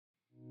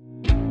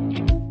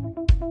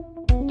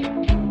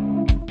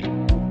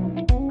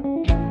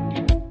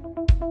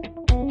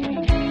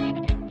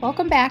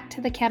Welcome back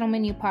to the Cattle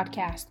Menu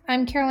podcast.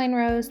 I'm Karoline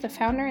Rose, the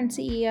founder and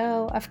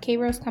CEO of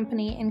K-Rose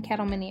Company and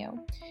Cattle Menu.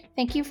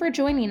 Thank you for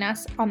joining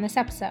us on this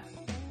episode.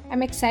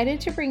 I'm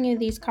excited to bring you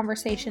these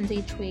conversations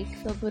each week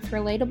filled with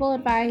relatable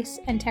advice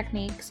and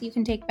techniques you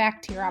can take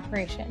back to your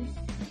operation.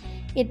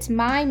 It's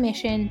my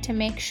mission to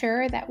make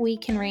sure that we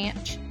can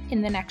ranch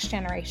in the next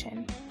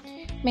generation.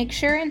 Make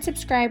sure and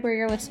subscribe where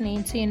you're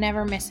listening so you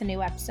never miss a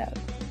new episode.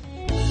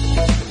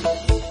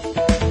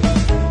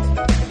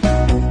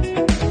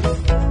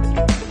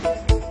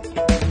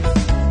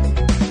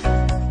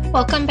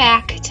 Welcome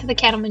back to the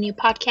Cattle Menu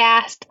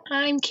podcast.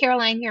 I'm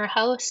Karoline, your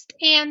host,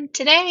 and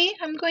today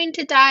I'm going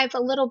to dive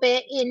a little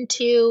bit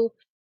into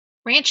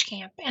ranch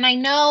camp. And I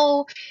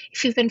know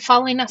if you've been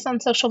following us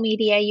on social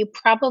media, you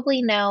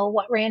probably know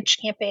what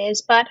ranch camp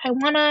is, but I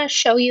want to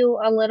show you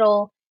a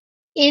little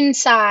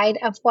inside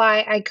of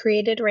why I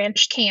created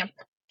ranch camp.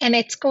 And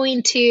it's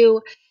going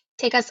to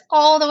take us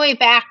all the way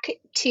back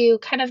to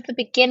kind of the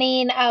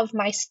beginning of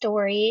my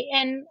story.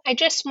 And I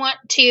just want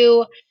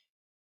to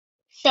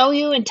show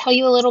you and tell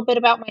you a little bit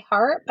about my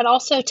heart, but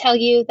also tell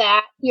you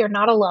that you're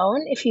not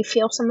alone if you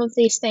feel some of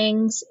these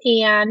things,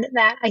 and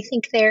that I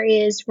think there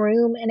is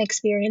room and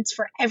experience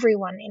for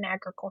everyone in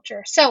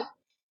agriculture. So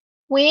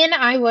when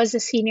I was a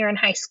senior in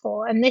high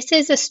school, and this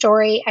is a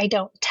story I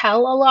don't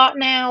tell a lot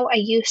now, I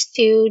used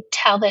to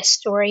tell this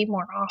story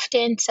more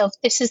often. So if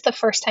this is the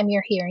first time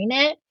you're hearing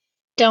it,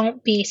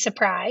 don't be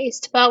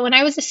surprised. But when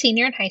I was a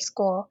senior in high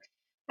school,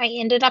 I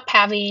ended up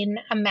having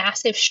a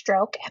massive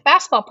stroke at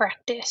basketball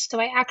practice. So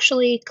I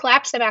actually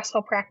collapsed at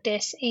basketball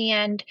practice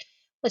and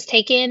was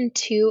taken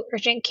to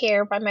urgent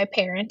care by my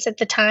parents. At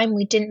the time,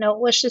 we didn't know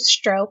it was a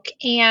stroke.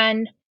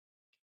 And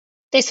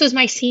this was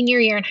my senior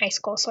year in high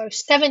school. So I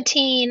was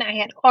 17. I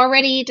had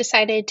already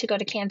decided to go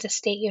to Kansas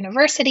State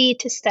University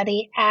to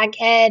study ag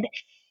ed.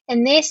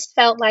 And this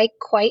felt like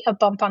quite a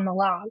bump on the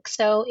log.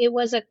 So it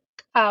was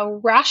a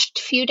rushed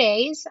few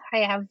days. I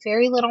have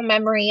very little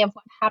memory of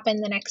what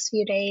happened the next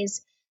few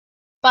days.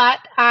 But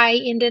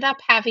I ended up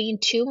having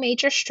 2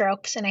 major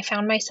strokes, and I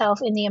found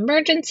myself in the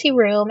emergency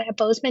room at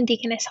Bozeman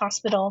Deaconess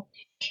Hospital,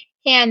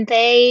 and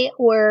they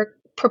were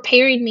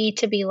preparing me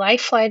to be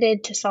life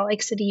flighted to Salt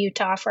Lake City,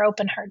 Utah for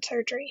open heart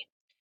surgery.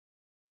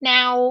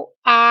 Now,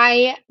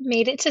 I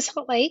made it to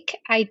Salt Lake.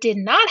 I did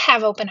not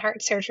have open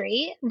heart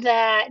surgery.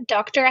 The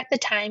doctor at the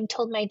time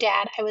told my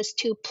dad I was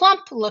too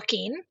plump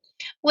looking,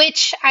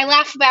 which I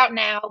laugh about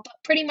now, but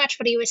pretty much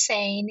what he was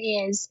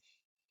saying is,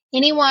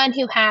 anyone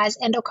who has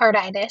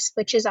endocarditis,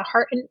 which is a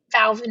heart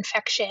valve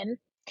infection,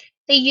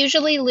 they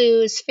usually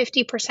lose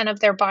 50% of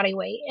their body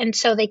weight. And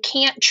so they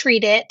can't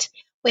treat it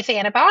with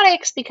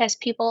antibiotics because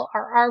people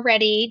are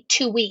already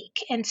too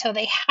weak. And so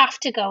they have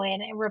to go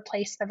in and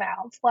replace the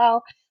valve.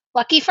 Well,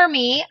 lucky for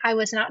me, I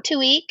was not too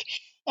weak,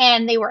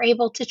 and they were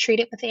able to treat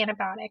it with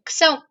antibiotics.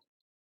 So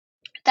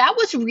that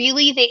was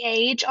really the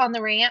age on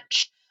the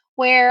ranch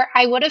where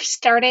I would have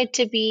started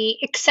to be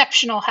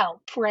exceptional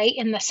help, right?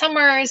 In the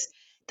summers,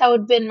 that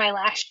would have been my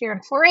last year in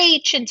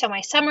 4-H, and so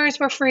my summers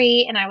were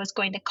free, and I was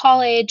going to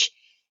college,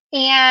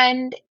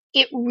 and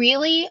it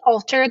really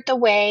altered the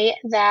way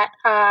that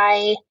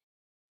I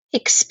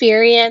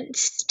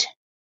experienced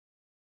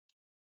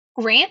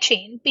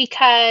ranching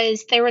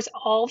because there was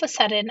all of a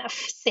sudden a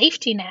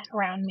safety net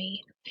around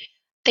me.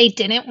 They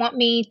didn't want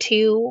me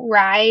to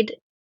ride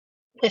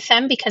with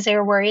them because they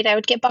were worried I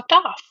would get bucked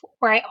off,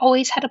 or I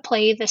always had to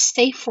play the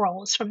safe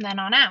roles from then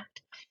on out.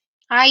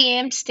 I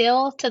am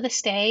still to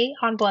this day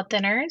on blood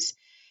thinners,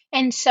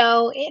 and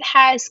so it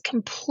has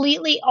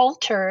completely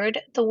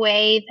altered the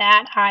way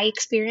that I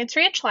experience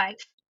ranch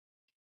life.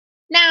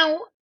 Now,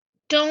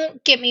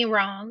 don't get me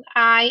wrong,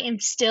 I am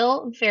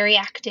still very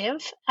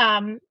active,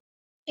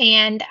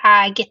 and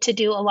I get to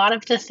do a lot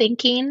of the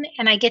thinking,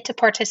 and I get to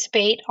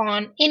participate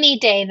on any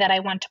day that I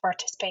want to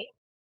participate.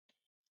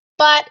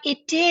 But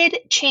it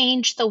did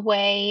change the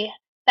way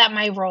that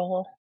my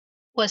role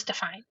was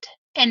defined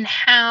and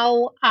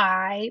how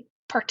I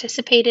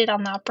participated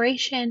on the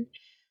operation,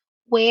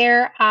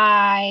 where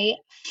I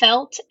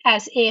felt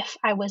as if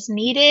I was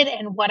needed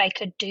and what I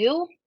could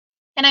do.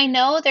 And I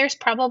know there's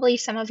probably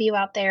some of you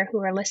out there who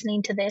are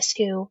listening to this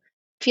who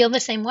feel the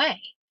same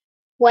way,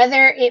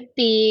 whether it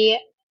be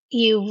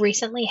you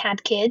recently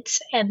had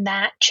kids and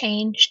that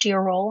changed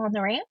your role on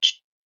the ranch,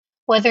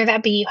 whether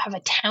that be you have a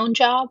town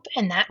job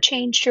and that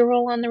changed your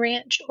role on the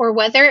ranch, or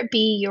whether it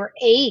be your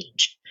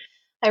age.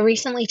 I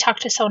recently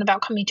talked to someone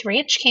about coming to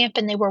ranch camp,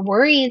 and they were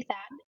worried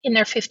that in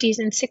their 50s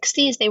and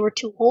 60s, they were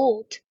too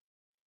old,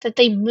 that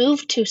they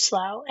moved too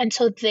slow, and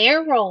so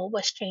their role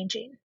was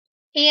changing.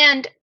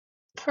 And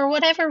for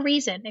whatever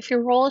reason, if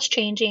your role is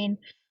changing,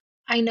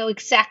 I know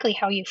exactly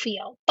how you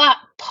feel. But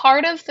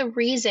part of the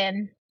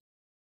reason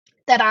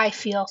that I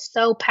feel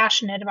so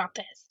passionate about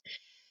this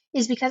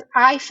is because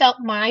I felt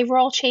my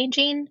role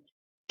changing,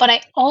 but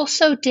I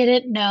also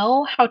didn't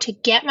know how to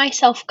get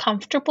myself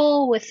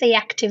comfortable with the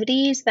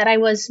activities that I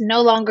was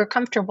no longer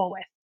comfortable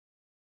with.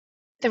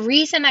 The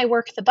reason I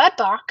work the bud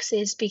box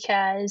is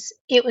because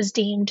it was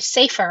deemed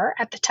safer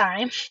at the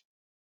time.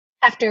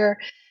 After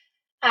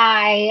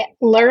I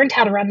learned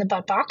how to run the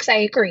bud box, I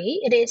agree,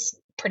 it is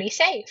pretty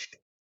safe.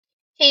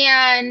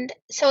 And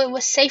so it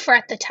was safer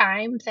at the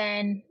time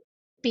than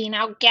being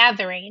out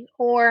gathering.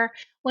 Or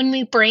when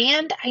we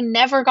brand, I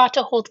never got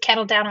to hold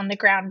cattle down on the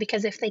ground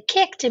because if they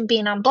kicked and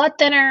being on blood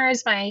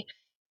thinners, my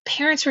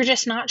parents were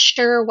just not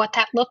sure what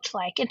that looked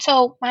like. And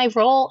so my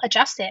role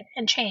adjusted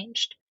and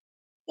changed.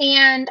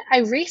 And I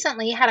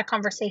recently had a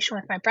conversation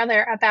with my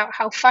brother about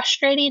how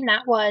frustrating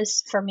that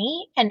was for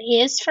me and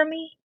is for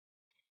me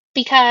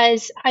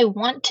because I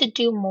want to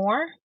do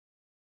more,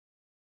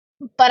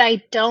 but I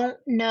don't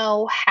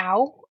know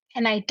how,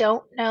 and I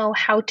don't know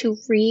how to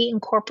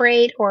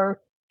reincorporate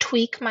or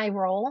tweak my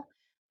role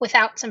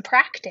without some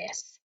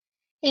practice.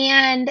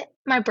 And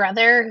my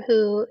brother,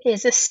 who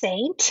is a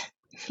saint,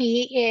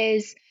 he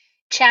is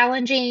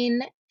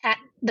challenging at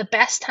the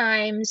best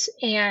times,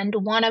 and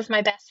one of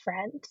my best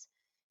friends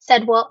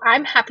said, "Well,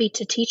 I'm happy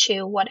to teach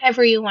you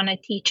whatever you want to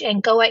teach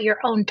and go at your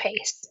own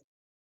pace.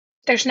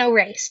 There's no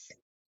race.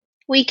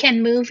 We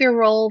can move your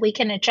role, we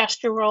can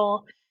adjust your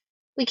role,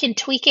 we can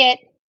tweak it.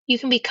 You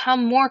can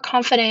become more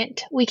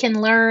confident. We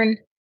can learn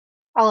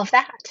all of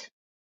that."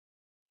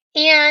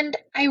 And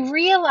I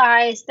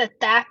realized that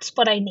that's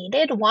what I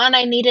needed. One,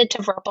 I needed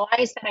to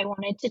verbalize that I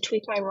wanted to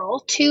tweak my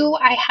role. Two,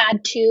 I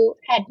had to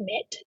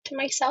admit to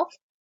myself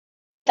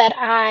that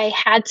I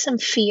had some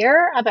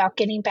fear about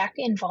getting back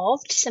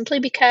involved simply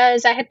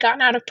because I had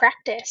gotten out of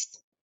practice.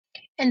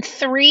 And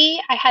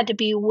three, I had to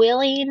be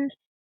willing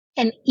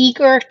and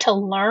eager to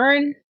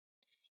learn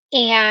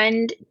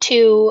and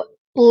to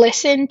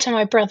listen to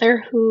my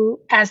brother who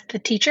as the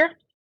teacher.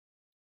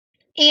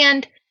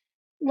 And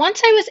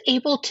once I was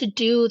able to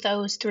do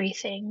those three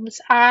things,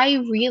 I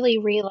really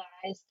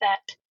realized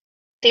that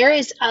there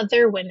is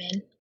other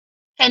women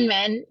and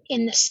men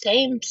in the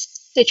same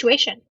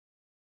situation.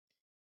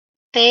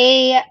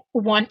 They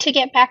want to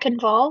get back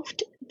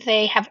involved.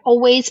 They have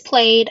always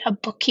played a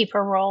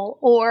bookkeeper role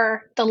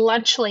or the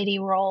lunch lady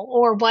role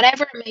or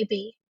whatever it may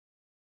be.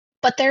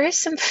 But there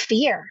is some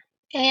fear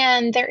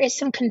and there is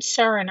some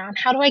concern on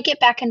how do I get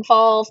back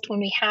involved when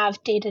we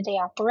have day to day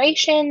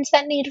operations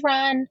that need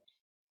run,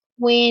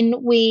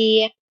 when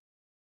we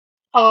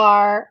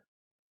are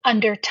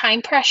under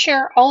time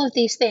pressure, all of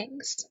these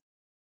things.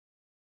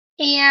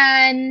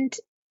 And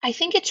I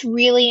think it's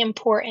really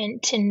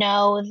important to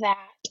know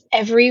that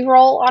every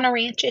role on a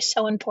ranch is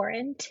so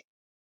important.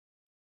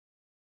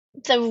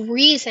 The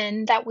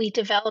reason that we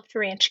developed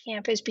Ranch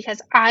Camp is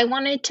because I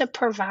wanted to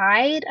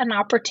provide an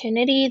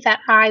opportunity that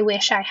I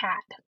wish I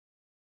had.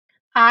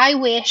 I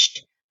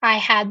wish I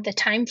had the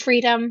time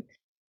freedom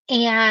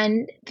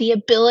and the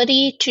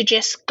ability to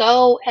just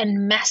go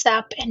and mess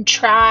up and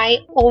try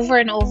over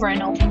and over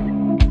and over.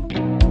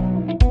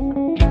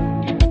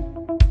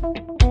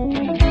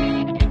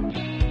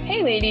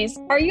 Hey ladies,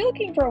 are you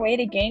looking for a way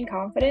to gain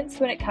confidence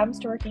when it comes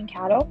to working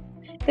cattle?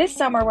 This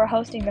summer we're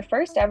hosting the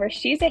first ever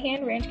She's a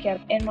Hand Ranch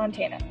Camp in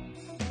Montana.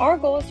 Our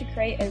goal is to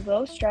create a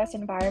low-stress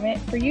environment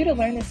for you to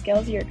learn the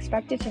skills you're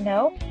expected to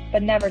know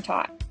but never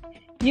taught.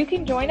 You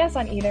can join us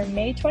on either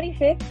May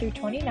 25th through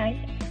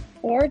 29th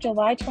or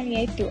July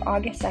 28th through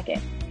August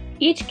 2nd.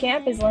 Each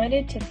camp is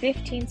limited to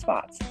 15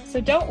 spots, so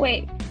don't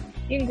wait.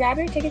 You can grab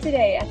your ticket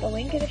today at the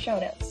link in the show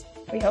notes.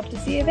 We hope to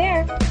see you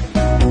there.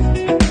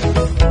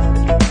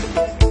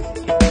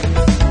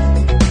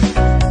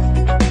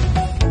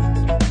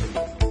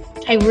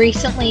 I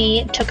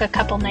recently took a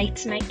couple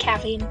nights night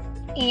calving,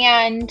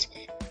 and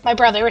my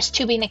brother was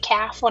tubing a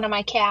calf, one of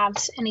my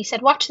calves, and he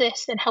said, "Watch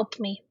this and help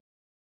me."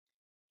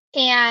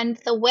 And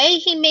the way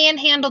he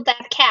manhandled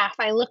that calf,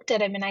 I looked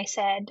at him and I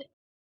said,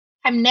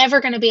 "I'm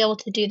never going to be able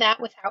to do that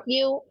without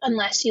you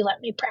unless you let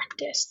me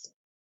practice."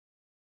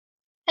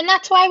 And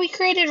that's why we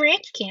created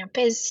Ranch Camp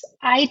is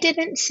I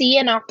didn't see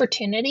an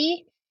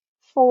opportunity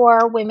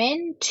for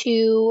women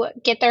to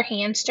get their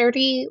hands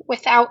dirty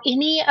without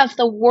any of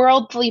the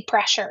worldly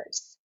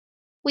pressures.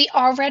 We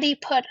already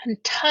put a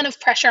ton of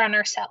pressure on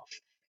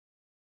ourselves.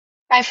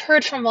 I've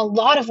heard from a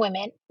lot of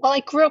women, "Well, I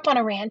grew up on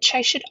a ranch.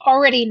 I should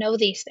already know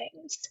these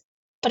things."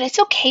 But it's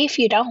okay if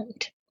you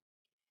don't.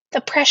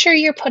 The pressure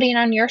you're putting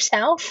on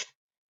yourself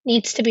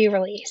needs to be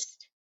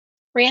released.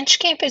 Ranch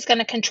Camp is going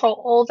to control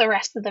all the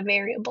rest of the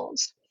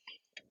variables.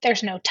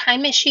 There's no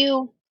time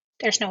issue.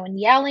 There's no one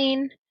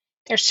yelling.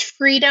 There's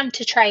freedom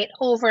to try it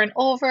over and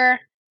over.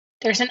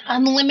 There's an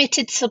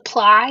unlimited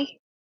supply.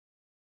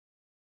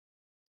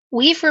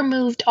 We've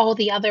removed all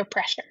the other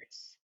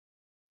pressures.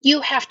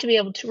 You have to be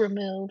able to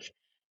remove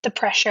the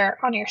pressure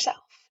on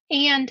yourself.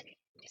 And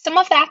some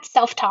of that's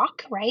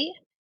self-talk, right?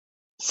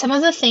 Some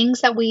of the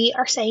things that we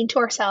are saying to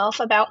ourselves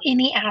about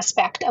any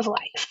aspect of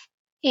life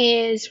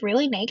is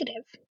really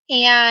negative.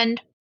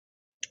 And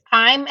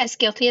I'm as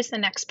guilty as the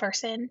next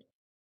person.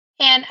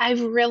 And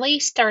I've really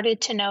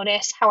started to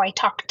notice how I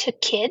talk to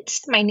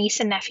kids, my niece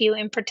and nephew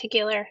in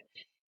particular,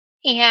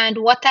 and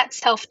what that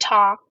self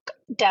talk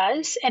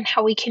does and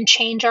how we can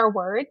change our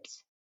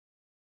words.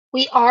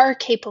 We are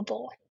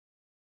capable.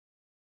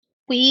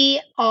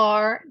 We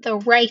are the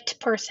right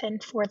person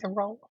for the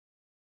role.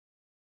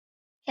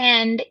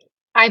 And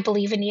I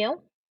believe in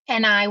you,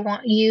 and I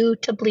want you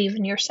to believe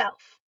in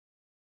yourself.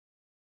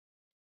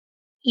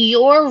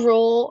 Your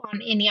role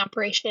on any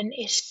operation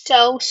is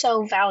so,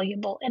 so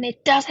valuable, and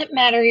it doesn't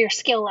matter your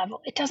skill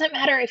level. It doesn't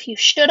matter if you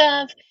should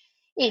have,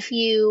 if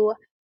you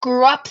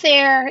grew up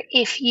there,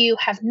 if you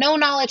have no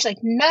knowledge, like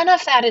none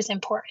of that is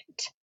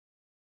important.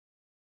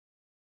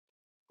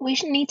 We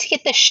need to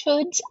get the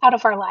shoulds out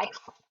of our life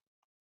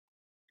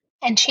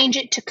and change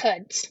it to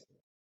coulds.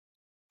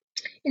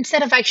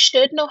 Instead of I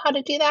should know how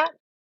to do that,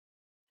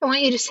 I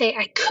want you to say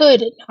I could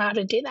know how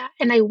to do that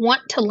and I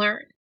want to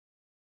learn.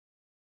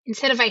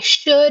 Instead of I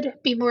should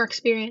be more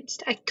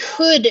experienced, I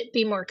could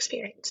be more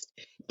experienced.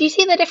 Do you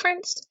see the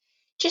difference?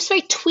 Just by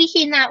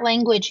tweaking that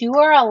language, you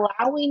are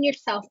allowing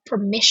yourself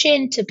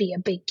permission to be a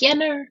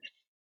beginner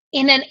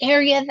in an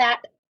area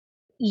that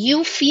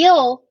you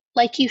feel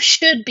like you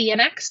should be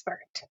an expert.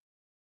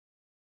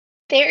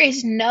 There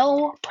is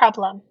no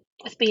problem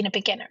with being a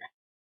beginner.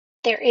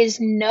 There is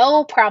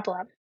no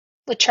problem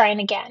with trying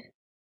again.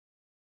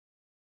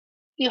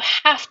 You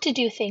have to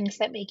do things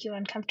that make you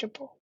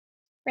uncomfortable.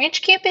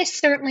 Ranch Camp is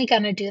certainly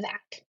going to do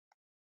that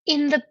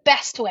in the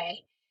best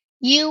way.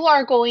 You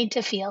are going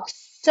to feel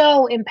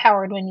so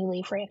empowered when you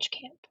leave Ranch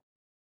Camp.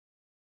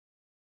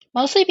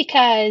 Mostly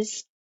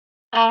because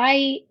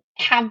I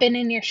have been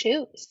in your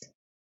shoes.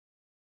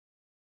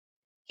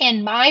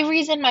 And my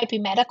reason might be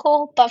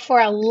medical, but for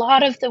a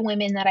lot of the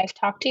women that I've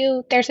talked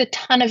to, there's a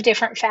ton of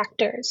different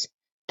factors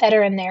that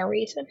are in their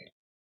reason.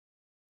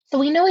 So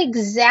we know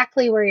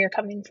exactly where you're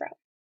coming from.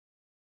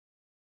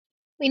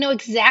 We know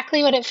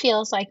exactly what it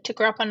feels like to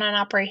grow up on an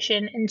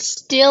operation and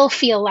still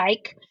feel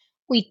like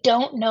we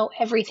don't know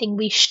everything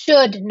we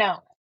should know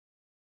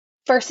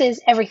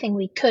versus everything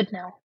we could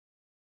know.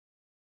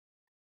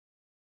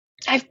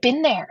 I've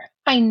been there.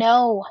 I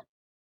know.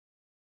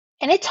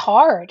 And it's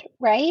hard,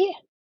 right?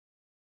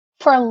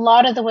 For a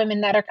lot of the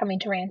women that are coming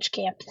to ranch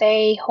camp,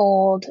 they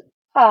hold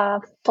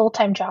a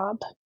full-time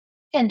job.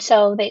 And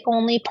so they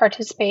only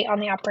participate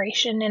on the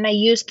operation. And I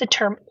use the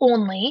term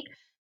only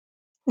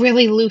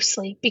really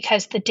loosely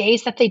because the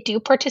days that they do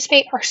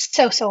participate are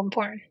so, so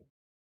important.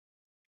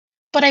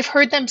 But I've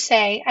heard them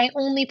say, I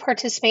only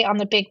participate on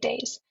the big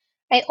days.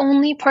 I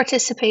only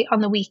participate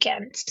on the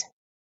weekends.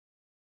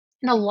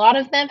 And a lot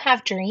of them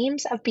have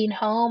dreams of being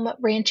home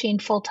ranching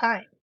full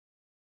time.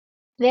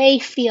 They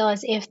feel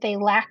as if they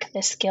lack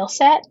the skill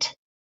set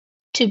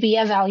to be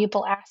a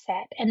valuable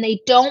asset, and they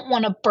don't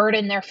want to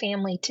burden their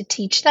family to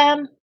teach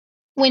them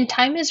when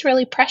time is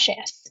really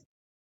precious.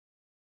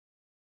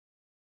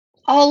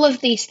 All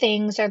of these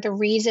things are the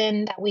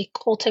reason that we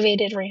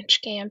cultivated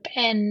Ranch Camp,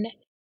 and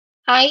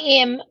I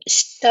am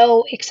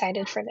so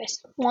excited for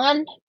this.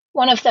 One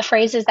of the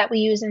phrases that we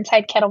use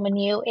inside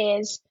Kettleman U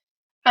is,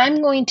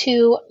 I'm going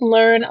to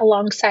learn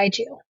alongside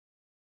you.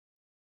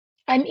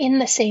 I'm in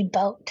the same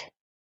boat.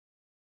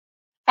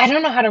 I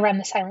don't know how to run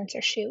the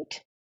silencer chute.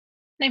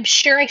 And I'm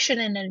sure I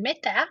shouldn't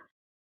admit that.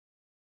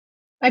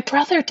 My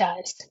brother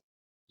does.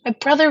 My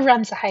brother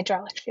runs the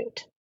hydraulic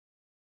chute.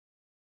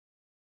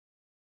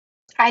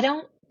 I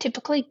don't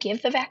typically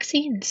give the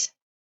vaccines.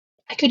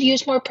 I could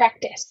use more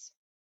practice.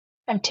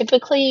 I'm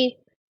typically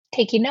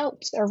taking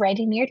notes or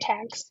writing ear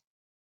tags.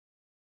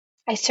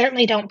 I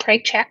certainly don't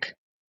preg check.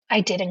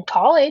 I did in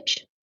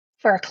college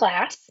for a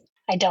class.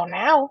 I don't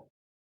now.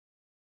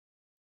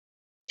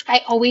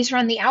 I always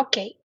run the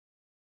outgate.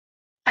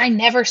 I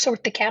never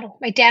sort the cattle.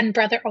 My dad and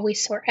brother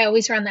always sort. I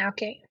always run the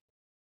outgate.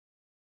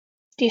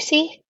 Do you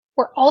see?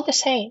 We're all the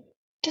same.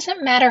 It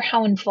doesn't matter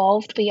how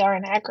involved we are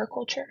in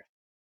agriculture.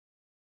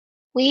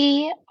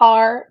 We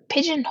are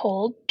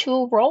pigeonholed to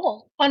a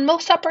role on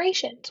most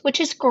operations, which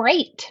is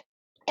great.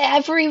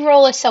 Every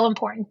role is so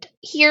important.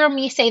 Hear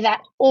me say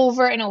that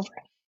over and over.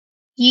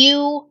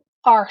 You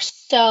are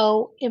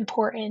so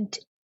important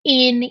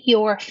in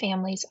your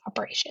family's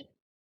operation,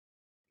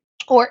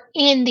 or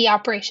in the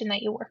operation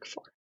that you work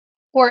for,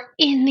 or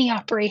in the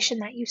operation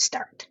that you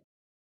start.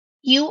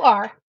 You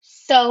are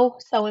so,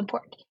 so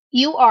important.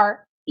 You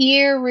are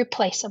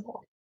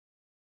irreplaceable.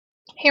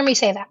 Hear me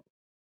say that.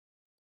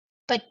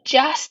 But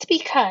just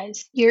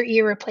because you're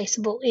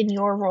irreplaceable in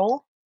your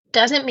role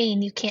doesn't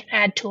mean you can't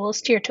add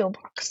tools to your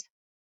toolbox.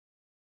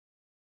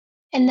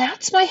 And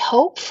that's my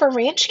hope for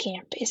Ranch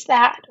Camp, is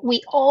that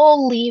we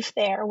all leave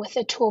there with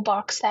a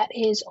toolbox that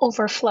is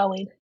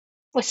overflowing,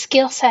 with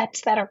skill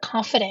sets that are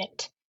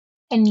confident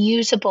and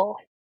usable,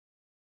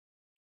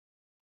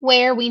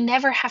 where we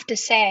never have to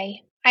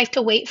say, I have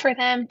to wait for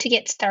them to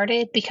get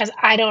started because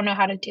I don't know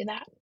how to do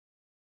that.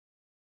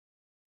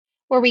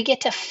 Where we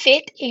get to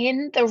fit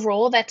in the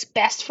role that's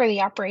best for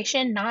the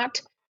operation,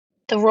 not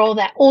the role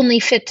that only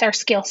fits our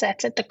skill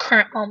sets at the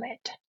current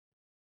moment.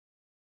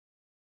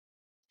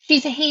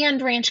 She's a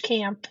Hand Ranch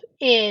Camp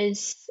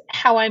is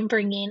how I'm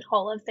bringing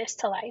all of this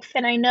to life.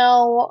 And I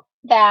know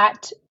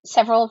that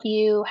several of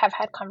you have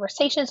had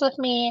conversations with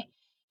me.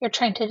 You're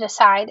trying to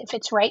decide if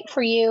it's right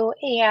for you.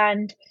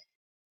 And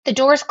the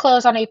doors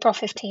close on April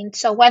 15th.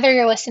 So whether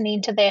you're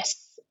listening to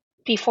this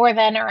before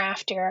then or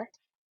after,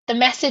 the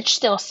message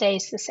still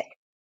stays the same.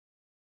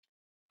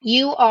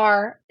 You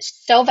are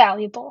so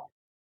valuable.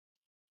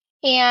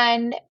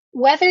 And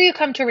whether you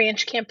come to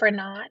ranch camp or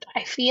not,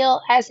 I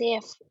feel as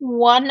if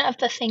one of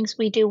the things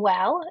we do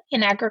well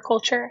in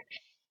agriculture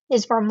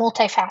is we're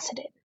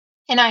multifaceted.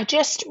 And I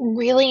just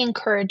really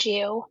encourage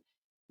you,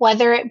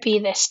 whether it be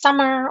this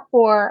summer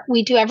or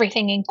we do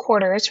everything in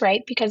quarters,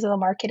 right? Because of the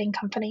marketing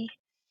company.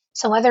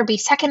 So whether it be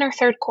second or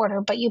third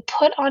quarter, but you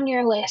put on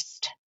your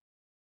list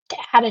to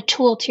add a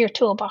tool to your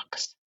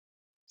toolbox,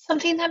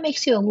 something that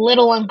makes you a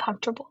little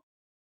uncomfortable.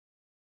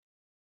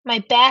 My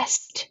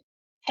best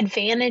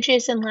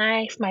advantages in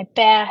life, my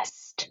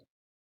best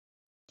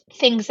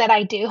things that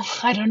I do.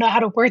 I don't know how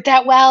to word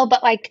that well,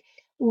 but like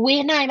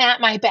when I'm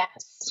at my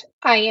best,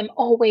 I am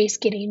always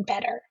getting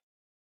better.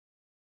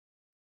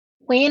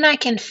 When I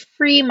can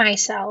free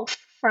myself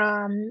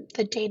from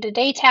the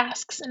day-to-day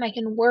tasks and I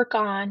can work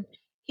on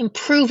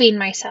improving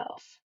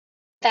myself,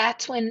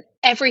 that's when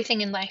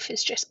everything in life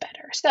is just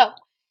better. So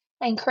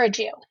I encourage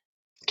you.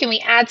 Can we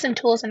add some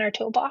tools in our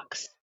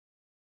toolbox?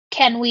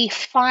 Can we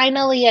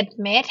finally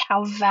admit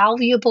how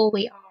valuable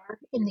we are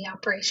in the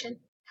operation?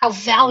 How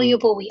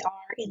valuable we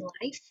are in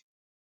life?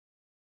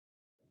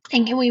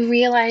 And can we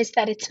realize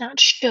that it's not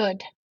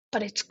should,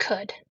 but it's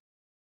could?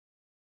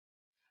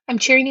 I'm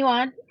cheering you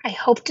on. I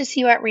hope to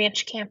see you at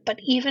ranch camp, but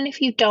even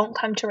if you don't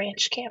come to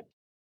ranch camp,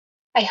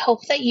 I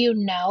hope that you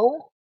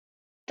know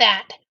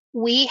that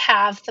we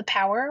have the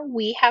power,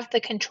 we have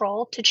the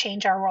control to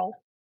change our role,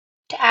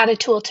 to add a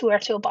tool to our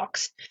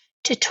toolbox,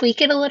 to tweak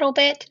it a little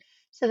bit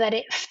so that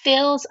it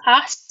fills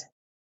us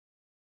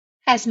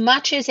as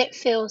much as it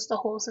fills the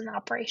holes in the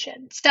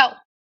operation. So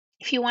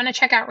if you want to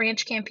check out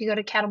ranch camp, you go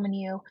to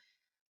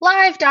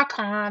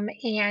cattlemenulive.com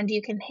and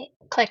you can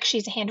click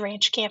She's a Hand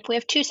Ranch Camp. We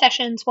have 2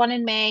 sessions, one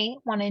in May,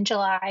 one in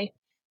July.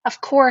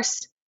 Of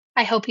course,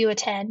 I hope you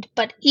attend,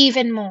 but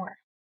even more,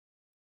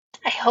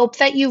 I hope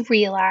that you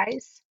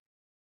realize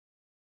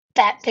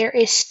that there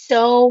is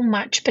so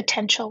much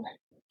potential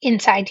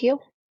inside you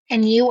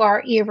and you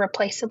are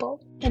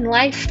irreplaceable in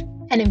life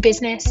and in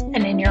business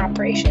and in your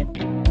operation.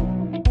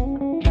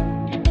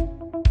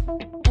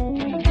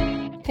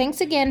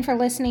 Thanks again for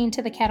listening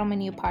to the Cattle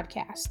Menu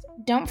podcast.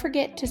 Don't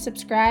forget to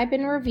subscribe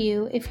and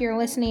review if you're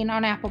listening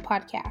on Apple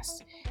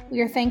Podcasts.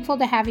 We are thankful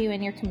to have you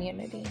in your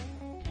community.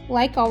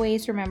 Like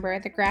always, remember,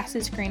 the grass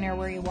is greener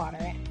where you water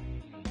it.